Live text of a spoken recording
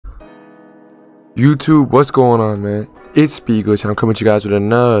YouTube, what's going on, man? It's Speedglitch, and I'm coming to you guys with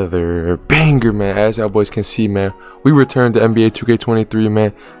another banger, man. As y'all boys can see, man, we returned to NBA2K23,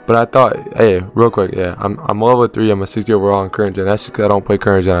 man. But I thought, hey, real quick, yeah, I'm level 3. I'm a 60 overall on current gen. That's because I don't play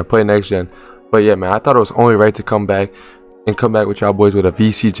current gen. I play next gen. But yeah, man, I thought it was only right to come back with y'all boys with a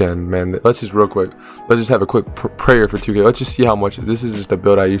VC gen, man. Let's just real quick, let's just have a quick prayer for 2K. Let's just see how much this is. Just a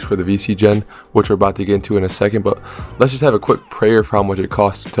build I use for the VC gen, which we're about to get into in a second. But let's just have a quick prayer for how much it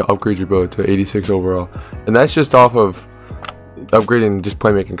costs to upgrade your build to 86 overall, and that's just off of upgrading just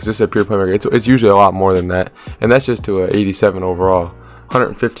playmaking, because this is a pure playmaker. It's usually a lot more than that, and that's just to a 87 overall.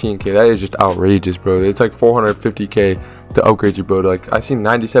 115k, that is just outrageous, bro. It's like 450k to upgrade your build. Like I seen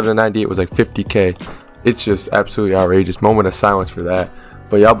 97 to 98 was like 50k. It's just absolutely outrageous. Moment of silence for that.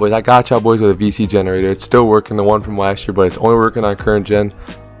 But y'all boys, I got y'all boys with a VC generator. It's still working, the one from last year, but it's only working on current gen.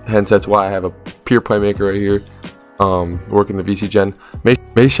 Hence, that's why I have a pure playmaker right here, working the VC gen. Make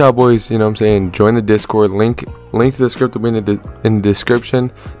sure y'all boys, you know what I'm saying, join the Discord. Link to the script will be in the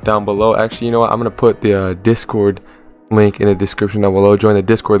description down below. Actually, you know what? I'm gonna put the Discord link in the description down below. Join the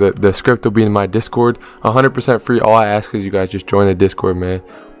Discord. The script will be in my Discord. 100% free. All I ask is you guys just join the Discord, man.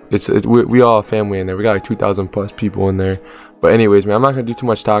 We all a family in there. We got like 2,000 plus people in there. But anyways, man, I'm not gonna do too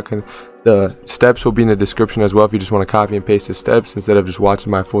much talking. The steps will be in the description as well if you just want to copy and paste the steps instead of just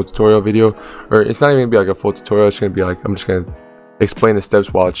watching my full tutorial video. Or it's not even gonna be like a full tutorial. It's gonna be like I'm just gonna explain the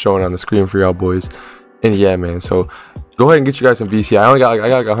steps while it's showing on the screen for y'all boys. And yeah, man, so go ahead and get you guys some VC. I got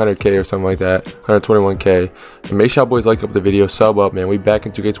like 100k or something like that, 121k. And make sure y'all boys like up the video, sub up, man. We back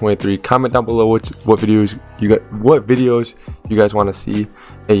in 2K23. Comment down below what videos you guys want to see.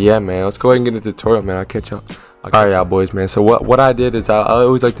 And yeah, man, let's go ahead and get into the tutorial, man. I'll catch y'all. Alright, y'all boys, man. So what I did is I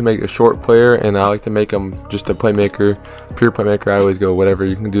always like to make a short player, and I like to make them just a playmaker, pure playmaker. I always go whatever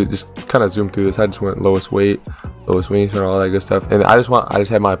you can do. Just kind of zoom through this. I just went lowest weight, lowest wingspan, and all that good stuff. And I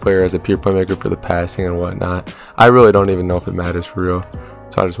just have my player as a pure playmaker for the passing and whatnot. I really don't even know if it matters for real.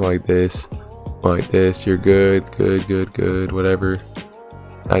 So I just went like this, You're good, whatever.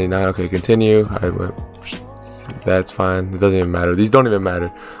 99. Okay, continue. I went. That's fine. It doesn't even matter. These don't even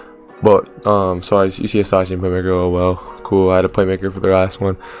matter. But so you see a Sashi playmaker. Oh well, cool. I had a playmaker for the last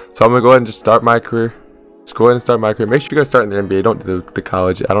one, so I'm gonna go ahead and just start my career. Just go ahead and start my career. Make sure you guys start in the NBA. Don't do the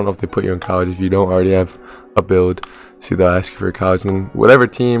college. I don't know if they put you in college if you don't already have a build. See, they'll ask you for a college, and whatever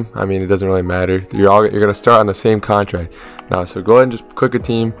team. I mean, it doesn't really matter. You're gonna start on the same contract now. So go ahead and just click a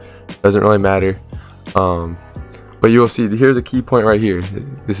team. Doesn't really matter. But you'll see. Here's a key point right here.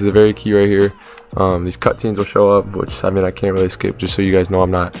 This is a very key right here. These cutscenes will show up, which I mean I can't really skip, just so you guys know I'm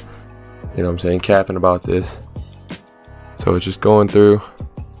not, you know what I'm saying, capping about this. So it's just going through.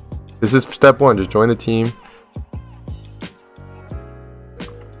 This is step 1, just join the team.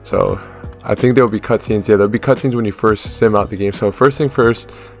 So I think there'll be cutscenes. Yeah, there'll be cutscenes when you first sim out the game. So first thing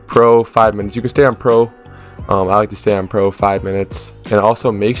first, pro 5 minutes. You can stay on pro. I like to stay on pro 5 minutes. And also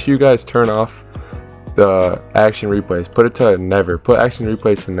make sure you guys turn off the action replays. Put it to never. Put action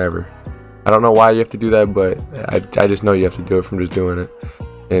replays to never. I don't know why you have to do that, but I just know you have to do it from just doing it.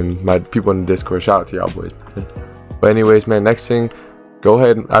 And my people in the Discord, shout out to y'all boys. But anyways, man, next thing, go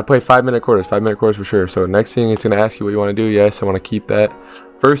ahead. I play 5-minute quarters for sure. So next thing, it's gonna ask you what you want to do. Yes, I want to keep that.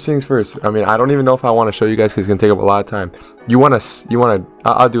 First things first. I mean, I don't even know if I want to show you guys because it's gonna take up a lot of time.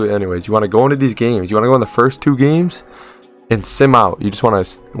 I'll do it anyways. You want to go into these games. You want to go in the first 2 games and sim out. You just want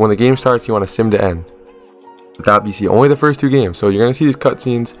to, when the game starts, you want to sim to end without VC. Only the first 2 games. So you're gonna see these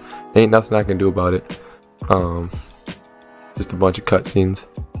cutscenes. Ain't nothing I can do about it. Just a bunch of cutscenes.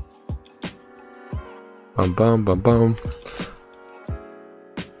 Bum bum bum bum.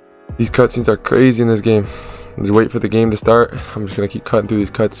 These cutscenes are crazy in this game. Just wait for the game to start. I'm just gonna keep cutting through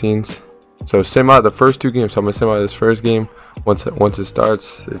these cutscenes. So sim out the first 2 games. So I'm gonna sim out this first game. Once it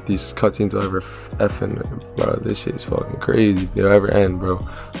starts, if these cutscenes will ever effing, bro, this shit is fucking crazy. If they'll ever end, bro.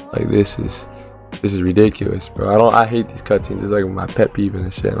 Like this is ridiculous, bro. I hate these cutscenes. It's like my pet peeve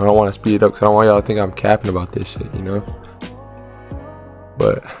and shit. I don't want to speed it up because I don't want y'all to think I'm capping about this shit, you know.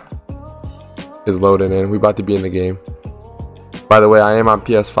 But it's loading in. We about to be in the game. By the way, I am on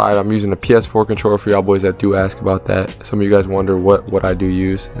PS5. I'm using a PS4 controller for y'all boys that do ask about that. Some of you guys wonder what I do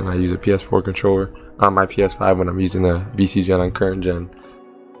use, and I use a PS4 controller on my PS5 when I'm using the VC gen on current gen.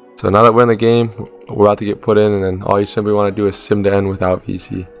 So now that we're in the game, we're about to get put in, and then all you simply want to do is sim to end without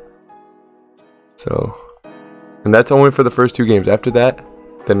VC. So, and that's only for the first 2 games. After that,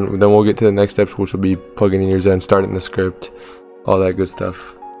 then we'll get to the next steps, which will be plugging in your Zen, starting the script, all that good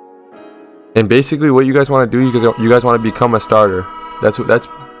stuff. And basically, what you guys want to do, you guys want to become a starter. That's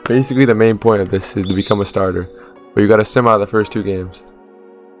basically the main point of this, is to become a starter. But you got to sim out of the first 2 games.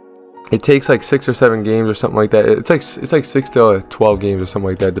 It takes like 6 or 7 games or something like that. It's like 6 to 12 games or something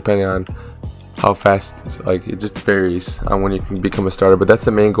like that, depending on how fast like it just varies on when you can become a starter, but that's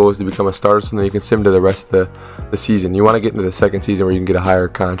the main goal, is to become a starter so then you can sim to the rest of the season. You want to get into the second season where you can get a higher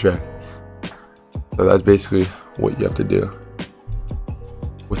contract. So that's basically what you have to do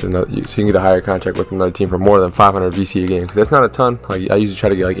with another, so you can get a higher contract with another team for more than 500 VC a game, because that's not a ton. Like I usually try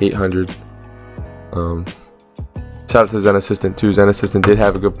to get like 800. Shout out to Zen Assistant too. Zen Assistant did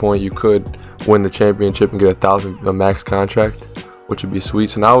have a good point. You could win the championship and get 1,000 max contract, which would be sweet.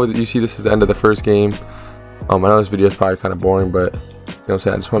 So now you see this is the end of the first game. I know this video is probably kind of boring, but you know what I'm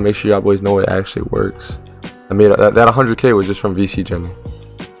saying, I just want to make sure y'all boys know it actually works. I made that 100K was just from VC genning.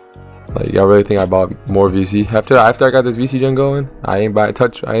 Like y'all really think I bought more VC after I got this VC gen going? I didn't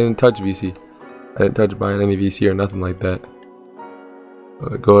touch VC. I didn't touch buying any VC or nothing like that.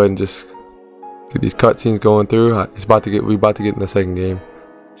 Go ahead and just get these cutscenes going through. We about to get in the second game.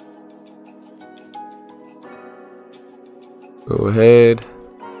 Go ahead.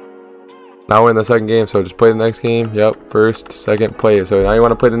 Now we're in the second game, so just play the next game. Yep, first, second, play it. So now you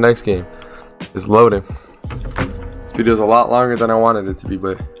want to play the next game. It's loading. This video is a lot longer than I wanted it to be,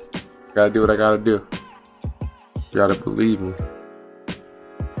 but gotta do what I gotta do. You gotta believe me.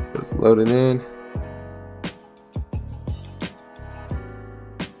 It's loading in.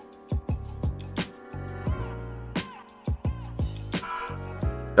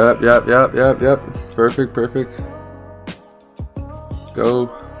 Yep. Perfect. Go.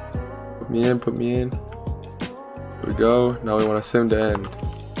 Put me in. There we go. Now we want to sim to end.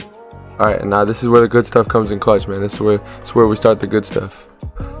 Alright, and now this is where the good stuff comes in clutch, man. This is where we start the good stuff.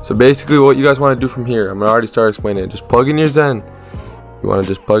 So basically what you guys want to do from here, I'm gonna already start explaining it. Just plug in your Zen. You want to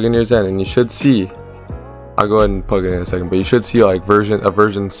just plug in your Zen, and you should see, I'll go ahead and plug it in a second, but you should see like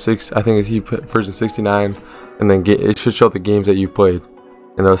version 6, I think it's version 69, and then it should show the games that you've played.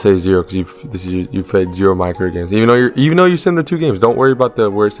 And it'll say 0 because you've played 0 micro games. Even though you send the 2 games, don't worry about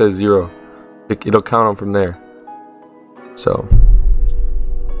where it says 0. It'll count them from there. So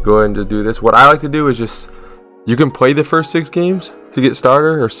go ahead and just do this. What I like to do is just, you can play the first 6 games to get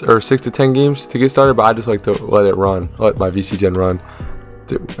started, or 6 to 10 games to get started. But I just like to let my VC gen run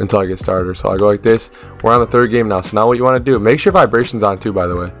until I get started. So I go like this. We're on the 3rd game now. So now what you want to do? Make sure vibration's on too. By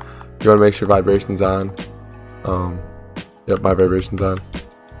the way, you want to make sure vibration's on. Yep, my vibration's on.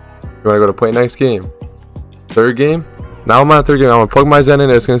 You want to go to play next game. 3rd game. Now I'm on the 3rd game. I'm going to plug my Zen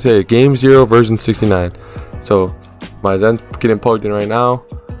in. It's going to say game 0 version 69. So my Zen's getting plugged in right now.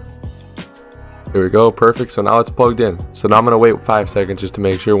 There we go. Perfect. So now it's plugged in. So now I'm going to wait 5 seconds just to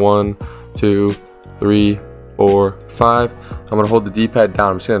make sure. 1, 2, 3, 4, 5. I'm going to hold the D-pad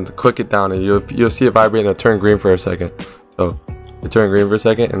down. I'm just going to click it down, and you'll see it vibrate, and it'll turn green for a second. So it turned green for a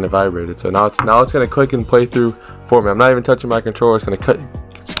second and it vibrated. So now it's going to click and play through for me. I'm not even touching my controller. It's going to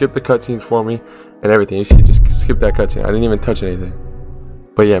skip the cutscenes for me and everything. You see, just skip that cutscene. I didn't even touch anything.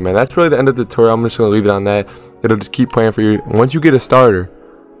 But yeah, man, that's really the end of the tutorial. I'm just going to leave it on that. It'll just keep playing for you. Once you get a starter,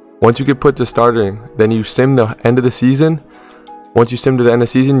 once you get put to starting, then you sim the end of the season. Once you sim to the end of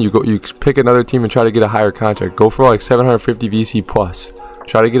the season, you pick another team and try to get a higher contract. Go for like 750 VC plus.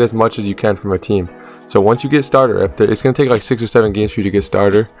 Try to get as much as you can from a team. So once you get starter, it's going to take like 6 or 7 games for you to get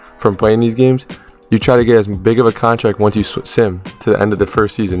starter from playing these games. You try to get as big of a contract once you sim to the end of the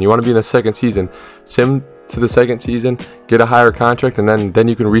first season. You want to be in the second season. Sim to the second season, get a higher contract, and then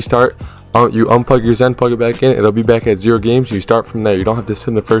you can restart. You unplug your Zen, plug it back in. It'll be back at 0 games. You start from there. You don't have to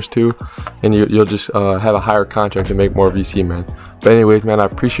sim the first 2, and you'll just have a higher contract and make more VC, man. But anyways, man, I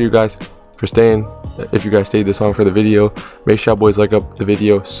appreciate you guys for staying. If you guys stayed this long for the video, make sure y'all boys like up the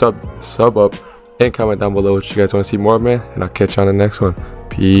video, sub up, and comment down below what you guys want to see more of, man. And I'll catch you on the next one.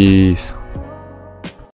 Peace.